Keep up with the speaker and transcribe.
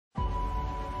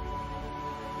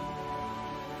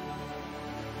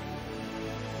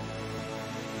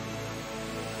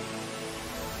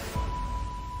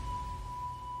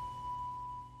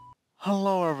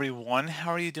Hello everyone, how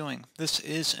are you doing? This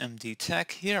is MD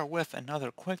Tech here with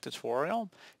another quick tutorial.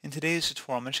 In today's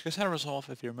tutorial, I'm going to show you guys how to resolve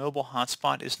if your mobile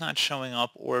hotspot is not showing up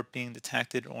or being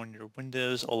detected on your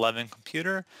Windows 11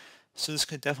 computer. So this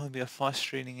could definitely be a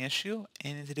frustrating issue.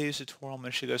 And in today's tutorial, I'm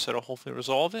going to show you guys how to hopefully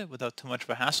resolve it without too much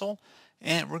of a hassle.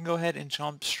 And we're going to go ahead and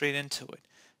jump straight into it.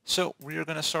 So we are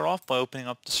going to start off by opening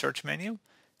up the search menu,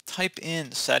 type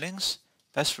in settings.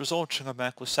 Best result should come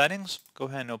back with settings. Go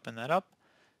ahead and open that up.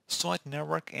 Select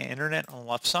network and internet on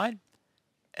the left side.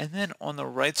 And then on the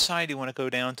right side, you want to go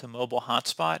down to mobile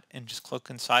hotspot and just click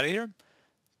inside of here.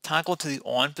 Toggle to the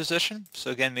on position.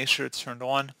 So again, make sure it's turned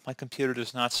on. My computer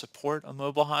does not support a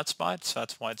mobile hotspot, so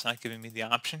that's why it's not giving me the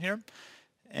option here.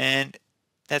 And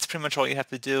that's pretty much all you have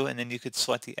to do. And then you could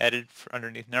select the edit for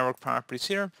underneath network properties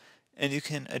here. And you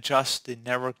can adjust the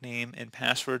network name and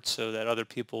password so that other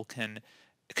people can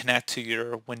connect to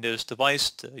your Windows device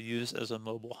to use as a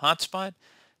mobile hotspot.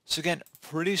 So again,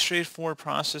 pretty straightforward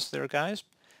process there, guys.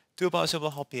 Do hope I was able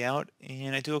to help you out,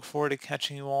 and I do look forward to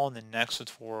catching you all in the next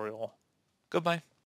tutorial. Goodbye.